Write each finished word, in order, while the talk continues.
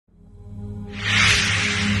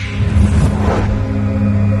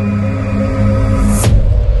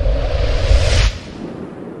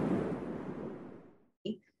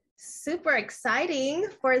exciting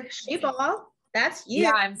for Sheeball. That's you.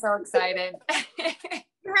 Yeah, I'm so excited.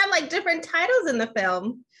 You have like different titles in the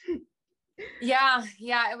film. Yeah,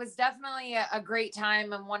 it was definitely a great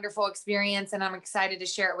time and wonderful experience, and I'm excited to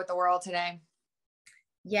share it with the world today.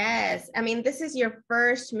 Yes. I mean, this is your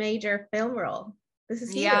first major film role. This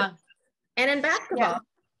is huge. Yeah. And in basketball.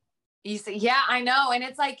 You see, yeah, I know. And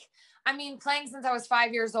it's like, I mean, playing since I was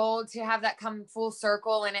 5 years old, to have that come full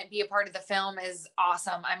circle and it be a part of the film is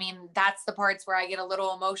awesome. I mean, that's the parts where I get a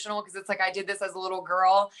little emotional, because it's like I did this as a little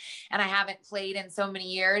girl and I haven't played in so many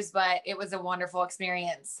years, but it was a wonderful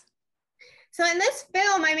experience. So in this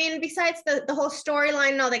film, I mean, besides the whole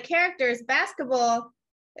storyline and all the characters, basketball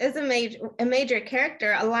is a major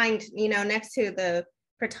character aligned, next to the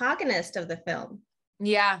protagonist of the film.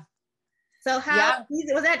 Yeah. So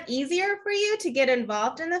was that easier for you to get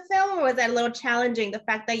involved in the film, or was that a little challenging, the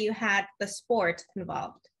fact that you had the sport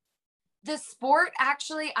involved? The sport,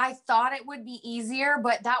 actually, I thought it would be easier,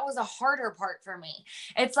 but that was a harder part for me.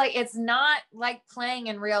 It's like, it's not like playing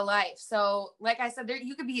in real life. So like I said, there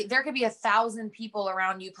could be 1,000 people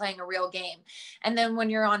around you playing a real game. And then when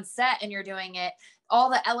you're on set and you're doing it, all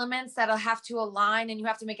the elements that'll have to align, and you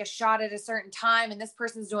have to make a shot at a certain time, and this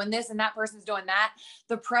person's doing this and that person's doing that.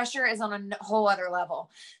 The pressure is on a whole other level.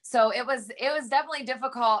 So it was definitely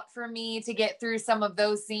difficult for me to get through some of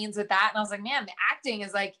those scenes with that. And I was like, man, the acting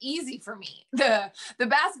is like easy for me. The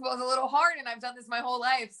basketball is a little hard, and I've done this my whole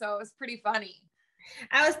life. So it was pretty funny.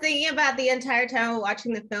 I was thinking about the entire time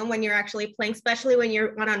watching the film, when you're actually playing, especially when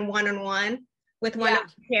you're one-on-one with one of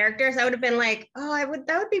the characters. I would have been like, that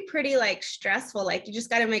would be pretty like stressful. Like, you just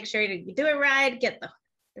got to make sure you do it right, get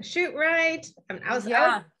the shoot right. I was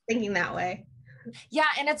thinking that way. Yeah.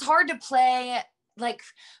 And it's hard to play, like,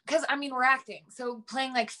 because I mean, we're acting. So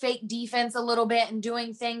playing like fake defense a little bit and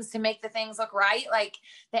doing things to make the things look right, like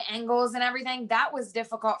the angles and everything, that was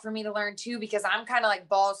difficult for me to learn too, because I'm kind of like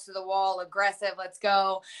balls to the wall, aggressive, let's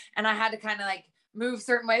go. And I had to kind of like move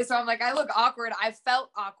certain ways. So I'm like, I look awkward. I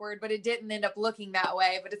felt awkward, but it didn't end up looking that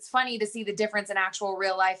way. But it's funny to see the difference in actual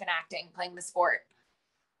real life and acting, playing the sport.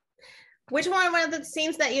 Which one of the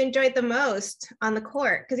scenes that you enjoyed the most on the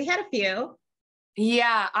court? Because you had a few.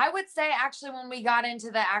 Yeah, I would say actually when we got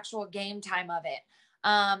into the actual game time of it,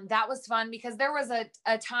 that was fun, because there was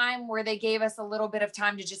a time where they gave us a little bit of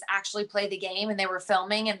time to just actually play the game, and they were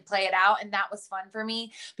filming and play it out. And that was fun for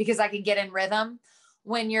me, because I could get in rhythm.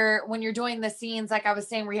 When you're doing the scenes, like I was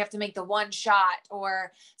saying, where you have to make the one shot,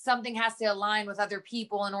 or something has to align with other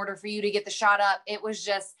people in order for you to get the shot up, it was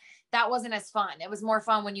just, that wasn't as fun. It was more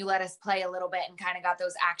fun when you let us play a little bit and kind of got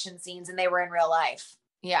those action scenes and they were in real life.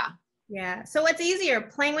 Yeah. So what's easier,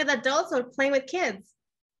 playing with adults or playing with kids?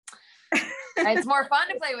 It's more fun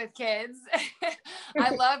to play with kids. I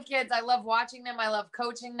love kids. I love watching them. I love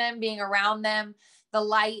coaching them, being around them, the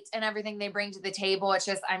light and everything they bring to the table. It's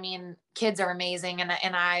just, I mean, kids are amazing. And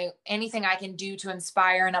anything I can do to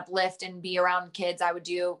inspire and uplift and be around kids, I would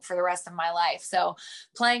do for the rest of my life. So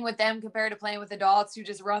playing with them compared to playing with adults who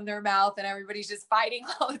just run their mouth and everybody's just fighting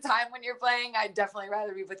all the time when you're playing, I'd definitely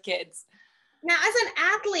rather be with kids. Now, as an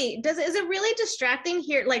athlete, is it really distracting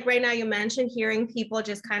here? Like right now you mentioned hearing people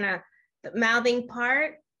just kind of the mouthing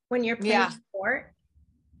part when you're playing sport.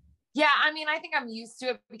 Yeah, I mean, I think I'm used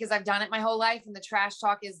to it because I've done it my whole life, and the trash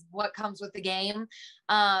talk is what comes with the game.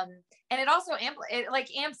 And it also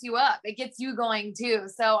amps you up. It gets you going too.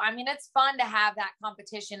 So, I mean, it's fun to have that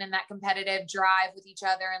competition and that competitive drive with each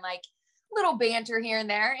other, and like little banter here and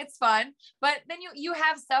there. It's fun. But then you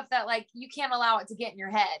have stuff that like you can't allow it to get in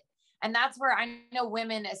your head. And that's where I know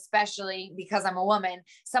women, especially because I'm a woman,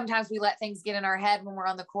 sometimes we let things get in our head when we're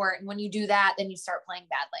on the court. And when you do that, then you start playing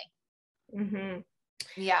badly. Mm-hmm.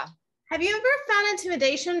 Yeah. Have you ever found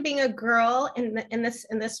intimidation being a girl in this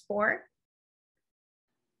sport?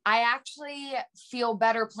 I actually feel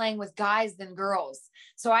better playing with guys than girls.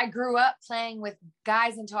 So I grew up playing with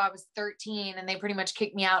guys until I was 13, and they pretty much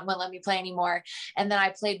kicked me out and wouldn't let me play anymore. And then I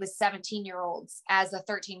played with 17-year-olds as a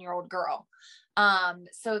 13-year-old girl.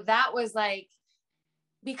 So that was like,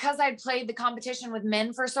 because I'd played the competition with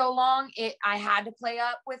men for so long, I had to play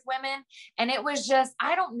up with women. And it was just,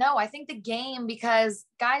 I don't know. I think the game, because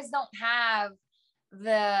guys don't have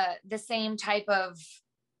the same type of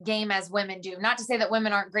game as women do. Not to say that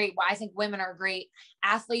women aren't great. I think women are great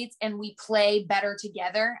athletes, and we play better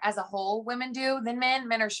together as a whole, women do, than men.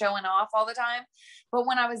 Men are showing off all the time. But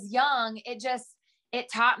when I was young, it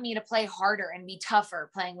taught me to play harder and be tougher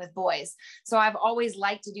playing with boys. So I've always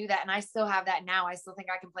liked to do that. And I still have that now. I still think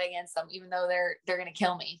I can play against them, even though they're going to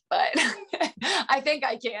kill me, but I think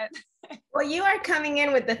I can. Well, you are coming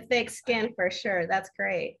in with the thick skin for sure. That's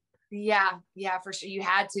great. Yeah, for sure. You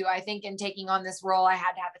had to. I think in taking on this role, I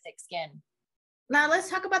had to have a thick skin. Now let's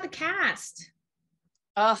talk about the cast.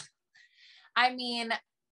 Ugh. I mean,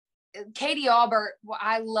 Katie Albert,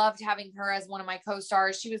 I loved having her as one of my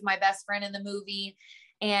co-stars. She was my best friend in the movie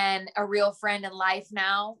and a real friend in life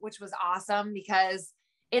now, which was awesome because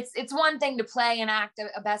it's one thing to play and act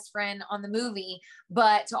a best friend on the movie,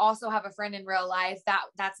 but to also have a friend in real life,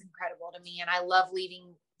 that's incredible to me. And I love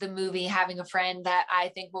leaving the movie having a friend that I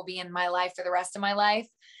think will be in my life for the rest of my life.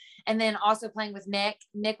 And then also playing with Nick.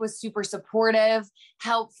 Nick was super supportive,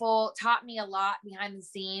 helpful, taught me a lot behind the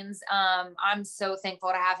scenes. I'm so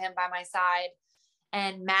thankful to have him by my side.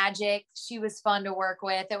 And Magic, she was fun to work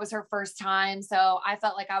with. It was her first time. So I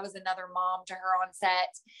felt like I was another mom to her on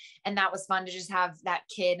set. And that was fun to just have that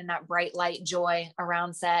kid and that bright light joy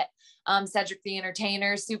around set. Cedric the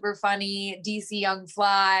Entertainer, super funny. DC Young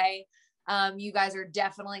Fly. You guys are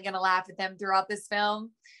definitely going to laugh at them throughout this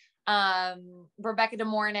film. Rebecca De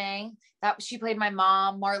Mornay, she played my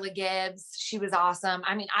mom. Marla Gibbs, she was awesome.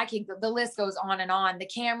 I mean, the list goes on and on. The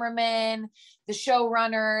cameramen, the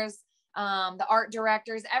showrunners, the art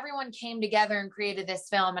directors, everyone came together and created this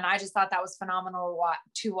film. And I just thought that was phenomenal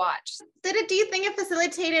to watch. Do you think it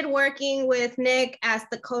facilitated working with Nick as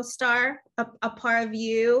the co-star, a part of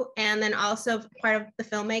you, and then also part of the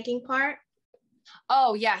filmmaking part?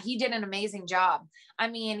 Oh yeah, he did an amazing job. I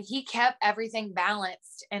mean, he kept everything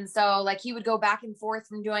balanced. And so like he would go back and forth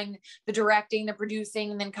from doing the directing, the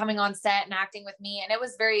producing, and then coming on set and acting with me. And it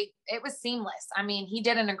was seamless. I mean, he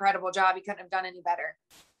did an incredible job. He couldn't have done any better.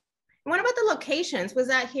 What about the locations? Was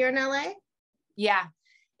that here in LA? Yeah,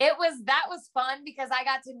 that was fun because I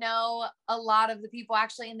got to know a lot of the people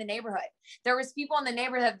actually in the neighborhood. There was people in the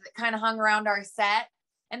neighborhood that kind of hung around our set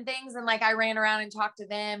and things. And like, I ran around and talked to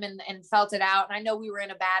them and felt it out. And I know we were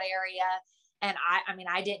in a bad area. And I mean,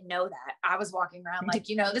 I didn't know that. I was walking around like,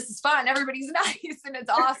 this is fun. Everybody's nice and it's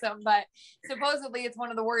awesome. But supposedly it's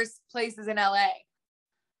one of the worst places in LA.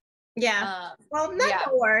 Yeah. Well, not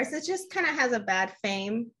the worst. It just kind of has a bad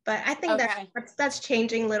fame. But I think that's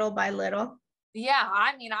changing little by little. Yeah.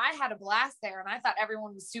 I mean, I had a blast there and I thought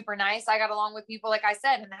everyone was super nice. I got along with people, like I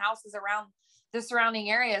said, in the houses around the surrounding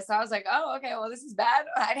area. So I was like, oh, okay, well, this is bad.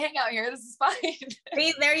 I'd hang out here. This is fine.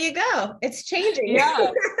 See, there you go. It's changing. Yeah.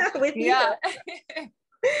 With you.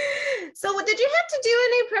 So did you have to do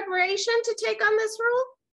any preparation to take on this role?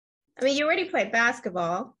 I mean, you already played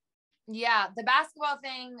basketball. Yeah, the basketball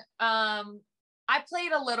thing, I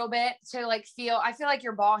played a little bit to I feel like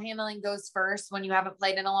your ball handling goes first when you haven't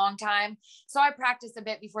played in a long time. So I practiced a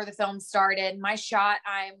bit before the film started. My shot,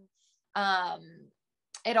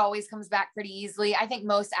 it always comes back pretty easily. I think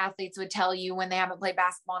most athletes would tell you when they haven't played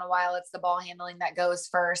basketball in a while, it's the ball handling that goes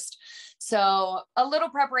first. So a little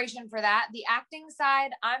preparation for that. The acting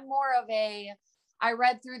side, I'm more of I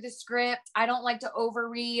read through the script. I don't like to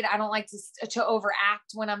overread. I don't like to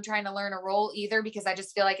overact when I'm trying to learn a role either, because I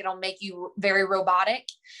just feel like it'll make you very robotic.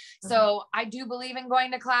 Mm-hmm. So I do believe in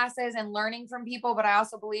going to classes and learning from people, but I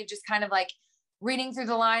also believe just kind of like reading through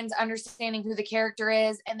the lines, understanding who the character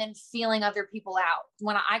is, and then feeling other people out.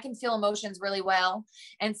 When I can feel emotions really well.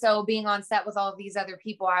 And so being on set with all of these other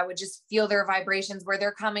people, I would just feel their vibrations, where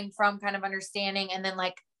they're coming from, kind of understanding, and then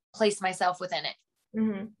place myself within it.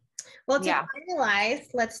 Mm-hmm. Well, to finalize,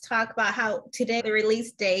 let's talk about how today, the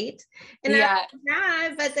release date, and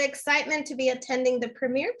but the excitement to be attending the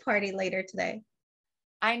premiere party later today.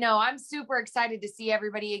 I know. I'm super excited to see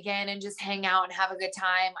everybody again and just hang out and have a good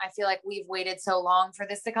time. I feel like we've waited so long for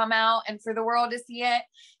this to come out and for the world to see it.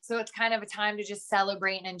 So it's kind of a time to just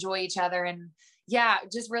celebrate and enjoy each other and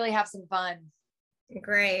just really have some fun.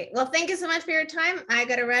 Great. Well, thank you so much for your time. I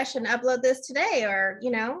got to rush and upload this today, or,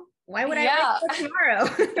 why would I wait till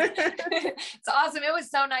tomorrow? It's awesome. It was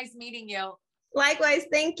so nice meeting you. Likewise.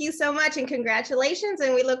 Thank you so much and congratulations.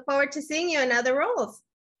 And we look forward to seeing you in other roles.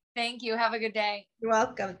 Thank you. Have a good day. You're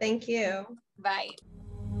welcome. Thank you. Bye.